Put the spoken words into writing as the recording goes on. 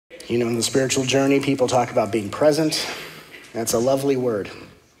You know, in the spiritual journey, people talk about being present. That's a lovely word.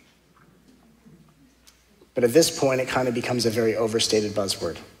 But at this point, it kind of becomes a very overstated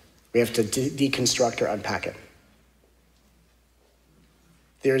buzzword. We have to deconstruct or unpack it.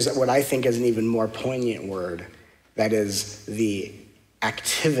 There's what I think is an even more poignant word, that is the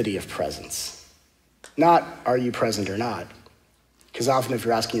activity of presence. Not, are you present or not? Because often if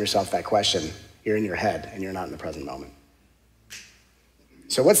you're asking yourself that question, you're in your head and you're not in the present moment.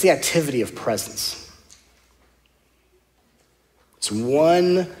 So what's the activity of presence? It's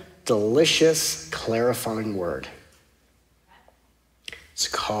one delicious, clarifying word. It's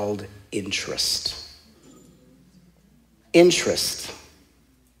called interest. Interest.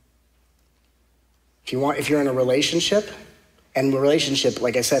 If you're in a relationship, and the relationship,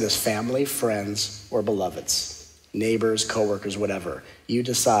 like I said, is family, friends, or beloveds, neighbors, coworkers, whatever, you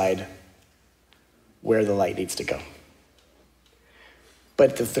decide where the light needs to go.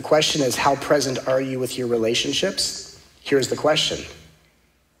 But the question is, how present are you with your relationships? Here's the question.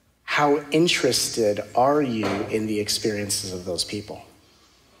 How interested are you in the experiences of those people?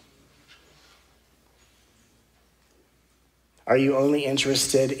 Are you only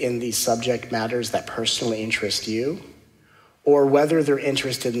interested in the subject matters that personally interest you? Or whether they're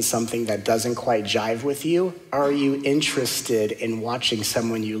interested in something that doesn't quite jive with you, are you interested in watching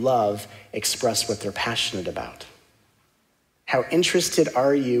someone you love express what they're passionate about? How interested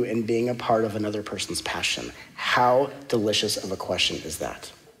are you in being a part of another person's passion? How delicious of a question is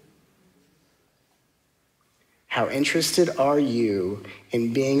that? How interested are you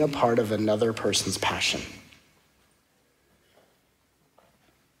in being a part of another person's passion?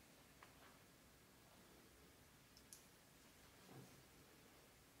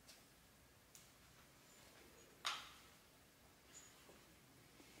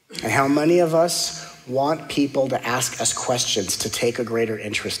 And how many of us want people to ask us questions to take a greater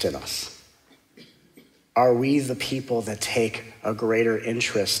interest in us? Are we the people that take a greater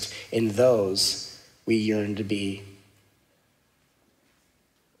interest in those we yearn to be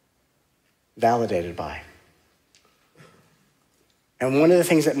validated by? And one of the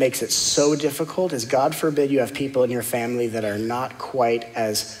things that makes it so difficult is, God forbid you have people in your family that are not quite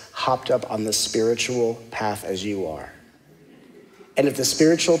as hopped up on the spiritual path as you are. And if the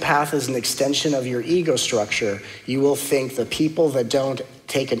spiritual path is an extension of your ego structure, you will think the people that don't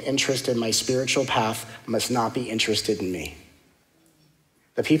take an interest in my spiritual path must not be interested in me.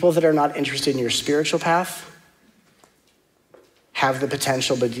 The people that are not interested in your spiritual path have the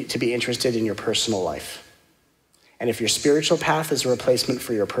potential to be interested in your personal life. And if your spiritual path is a replacement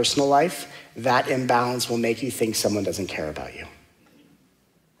for your personal life, that imbalance will make you think someone doesn't care about you.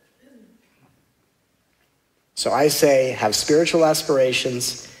 So I say, have spiritual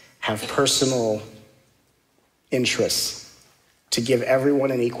aspirations, have personal interests, to give everyone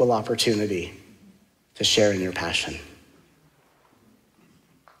an equal opportunity to share in your passion.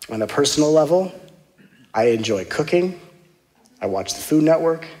 On a personal level, I enjoy cooking. I watch the Food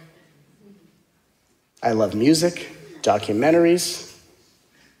Network. I love music, documentaries,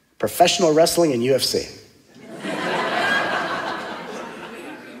 professional wrestling, and UFC.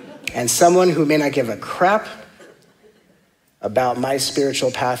 And someone who may not give a crap about my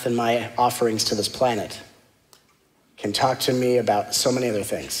spiritual path and my offerings to this planet can talk to me about so many other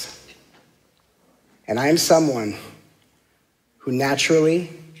things. And I am someone who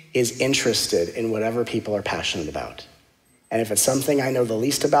naturally is interested in whatever people are passionate about. And if it's something I know the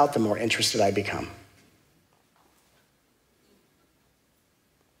least about, the more interested I become.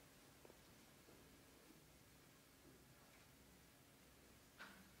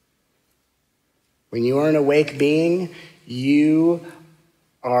 When you are an awake being, you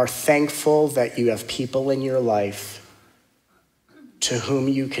are thankful that you have people in your life to whom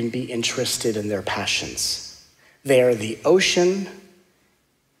you can be interested in their passions. They are the ocean,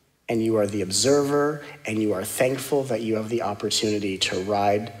 and you are the observer, and you are thankful that you have the opportunity to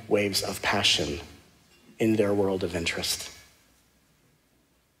ride waves of passion in their world of interest.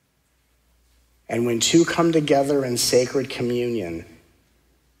 And when two come together in sacred communion,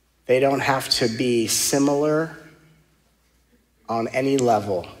 they don't have to be similar on any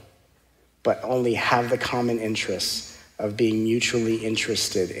level, but only have the common interests of being mutually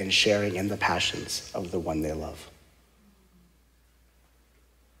interested in sharing in the passions of the one they love.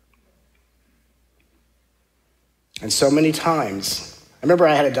 And so many times, I remember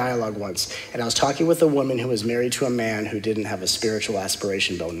I had a dialogue once, and I was talking with a woman who was married to a man who didn't have a spiritual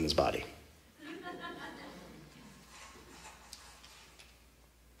aspiration bone in his body.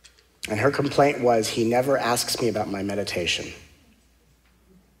 And her complaint was, he never asks me about my meditation.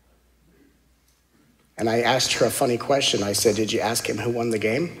 And I asked her a funny question. I said, did you ask him who won the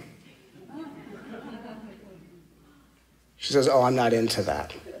game? She says, oh, I'm not into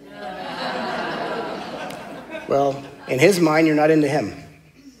that. Well, in his mind, you're not into him.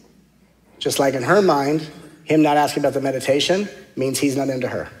 Just like in her mind, him not asking about the meditation means he's not into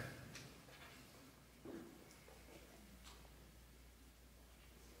her.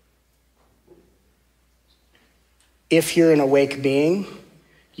 If you're an awake being,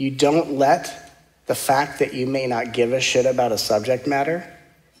 you don't let the fact that you may not give a shit about a subject matter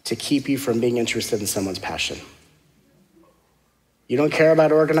to keep you from being interested in someone's passion. You don't care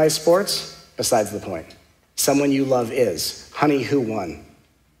about organized sports? Besides the point. Someone you love is. Honey, who won?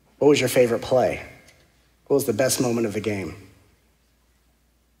 What was your favorite play? What was the best moment of the game?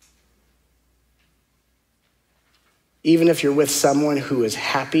 Even if you're with someone who is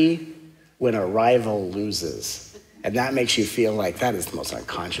happy when a rival loses, and that makes you feel like that is the most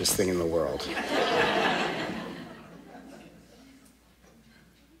unconscious thing in the world.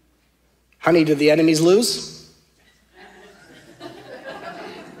 Honey, did the enemies lose?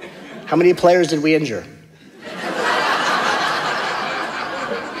 How many players did we injure?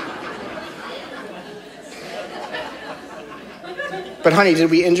 But honey,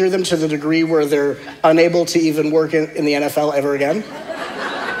 did we injure them to the degree where they're unable to even work in the NFL ever again?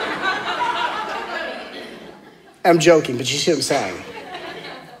 I'm joking, but you see what I'm saying?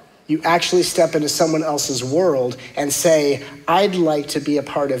 You actually step into someone else's world and say, I'd like to be a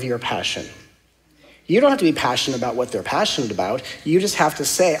part of your passion. You don't have to be passionate about what they're passionate about. You just have to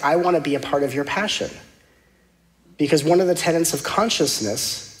say, I want to be a part of your passion. Because one of the tenets of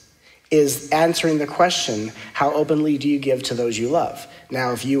consciousness is answering the question, how openly do you give to those you love?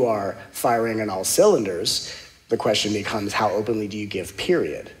 Now, if you are firing on all cylinders, the question becomes, how openly do you give,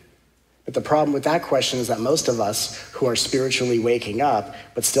 period? But the problem with that question is that most of us who are spiritually waking up,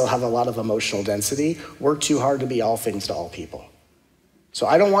 but still have a lot of emotional density, work too hard to be all things to all people. So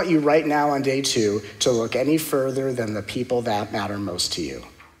I don't want you right now on day 2 to look any further than the people that matter most to you.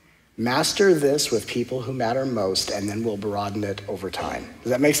 Master this with people who matter most, and then we'll broaden it over time.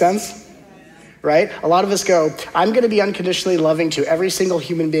 Does that make sense? Right? A lot of us go, I'm going to be unconditionally loving to every single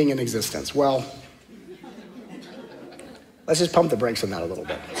human being in existence. Well, let's just pump the brakes on that a little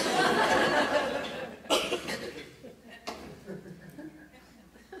bit.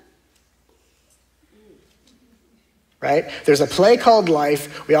 Right? There's a play called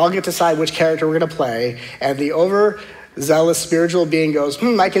life. We all get to decide which character we're going to play, and the overzealous spiritual being goes,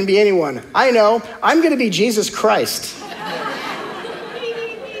 I can be anyone. I know. I'm going to be Jesus Christ.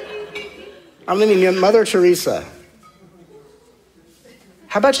 I'm going to be Mother Teresa.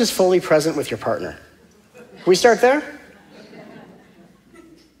 How about just fully present with your partner? Can we start there?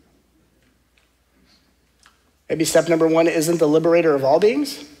 Maybe step number 1 isn't the liberator of all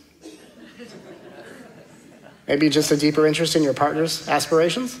beings? Maybe just a deeper interest in your partner's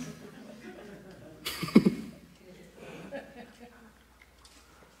aspirations?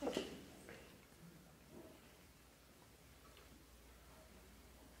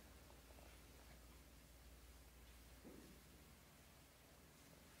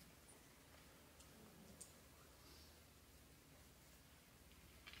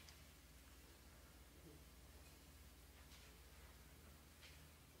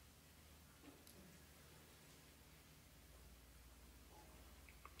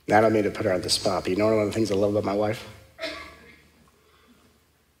 Now, I don't mean to put her on the spot, but you know one of the things I love about my wife?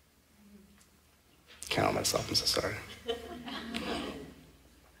 Can't help myself, I'm so sorry.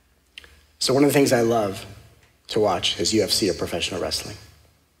 So one of the things I love to watch is UFC or professional wrestling.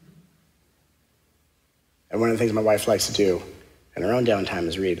 And one of the things my wife likes to do in her own downtime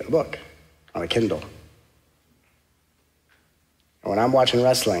is read a book on a Kindle. And when I'm watching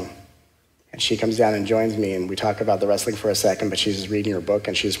wrestling, and she comes down and joins me, and we talk about the wrestling for a second, but she's just reading her book,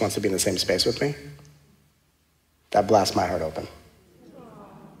 and she just wants to be in the same space with me. That blasts my heart open.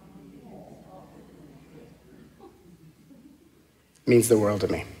 It means the world to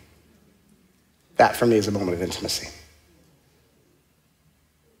me. That, for me, is a moment of intimacy.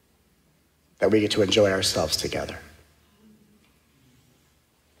 That we get to enjoy ourselves together.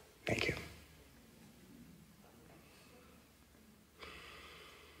 Thank you.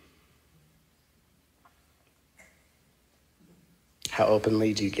 How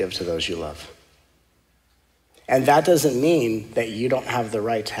openly do you give to those you love? And that doesn't mean that you don't have the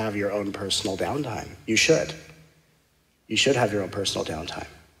right to have your own personal downtime. You should. You should have your own personal downtime.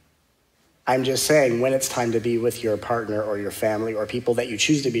 I'm just saying when it's time to be with your partner or your family or people that you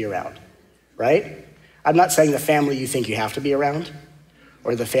choose to be around, right? I'm not saying the family you think you have to be around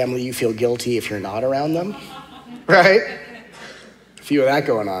or the family you feel guilty if you're not around them, right? A few of that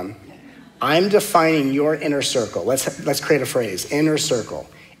going on. I'm defining your inner circle. Let's create a phrase, inner circle.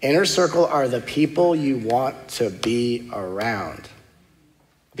 Inner circle are the people you want to be around.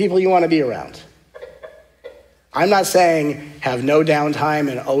 People you want to be around. I'm not saying have no downtime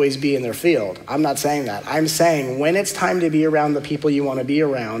and always be in their field. I'm not saying that. I'm saying when it's time to be around the people you want to be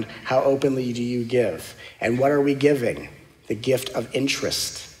around, how openly do you give? And what are we giving? The gift of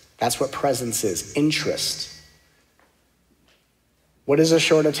interest. That's what presence is, interest. What is a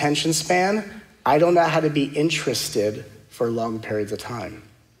short attention span? I don't know how to be interested for long periods of time.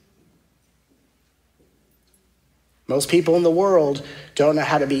 Most people in the world don't know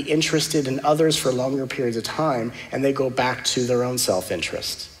how to be interested in others for longer periods of time, and they go back to their own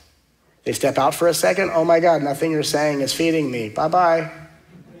self-interest. They step out for a second, oh my God, nothing you're saying is feeding me, bye-bye.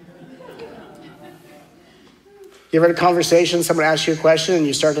 You ever had a conversation, someone asks you a question, and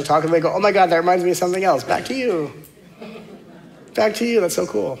you start to talk, and they go, oh my God, that reminds me of something else, back to you. Back to you, that's so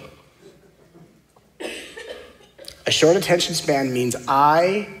cool. A short attention span means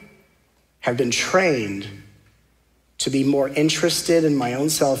I have been trained to be more interested in my own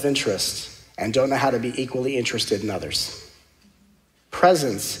self-interest and don't know how to be equally interested in others.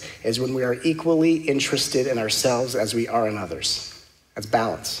 Presence is when we are equally interested in ourselves as we are in others. That's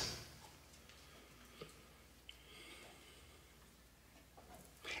balance.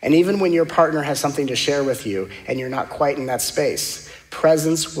 And even when your partner has something to share with you and you're not quite in that space,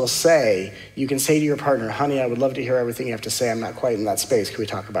 presence will say, you can say to your partner, honey, I would love to hear everything you have to say. I'm not quite in that space. Can we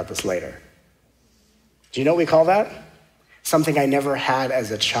talk about this later? Do you know what we call that? Something I never had as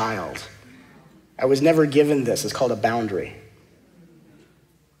a child. I was never given this. It's called a boundary.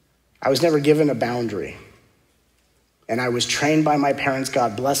 I was never given a boundary. And I was trained by my parents,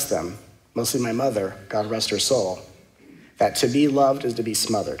 God bless them, mostly my mother, God rest her soul, that to be loved is to be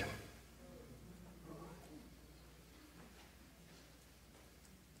smothered.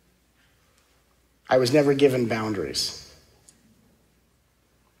 I was never given boundaries.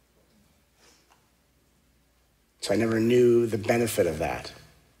 So I never knew the benefit of that.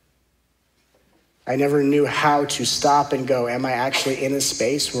 I never knew how to stop and go, am I actually in a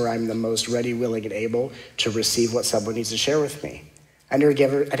space where I'm the most ready, willing, and able to receive what someone needs to share with me? I never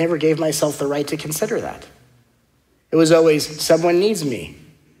gave myself the right to consider that. It was always, someone needs me.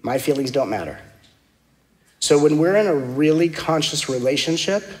 My feelings don't matter. So when we're in a really conscious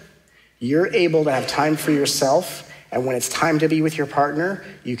relationship, you're able to have time for yourself, and when it's time to be with your partner,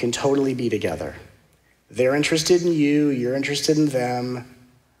 you can totally be together. They're interested in you, you're interested in them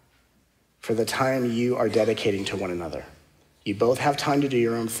for the time you are dedicating to one another. You both have time to do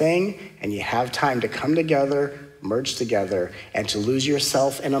your own thing, and you have time to come together, merge together, and to lose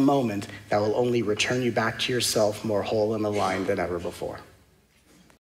yourself in a moment that will only return you back to yourself more whole and aligned than ever before.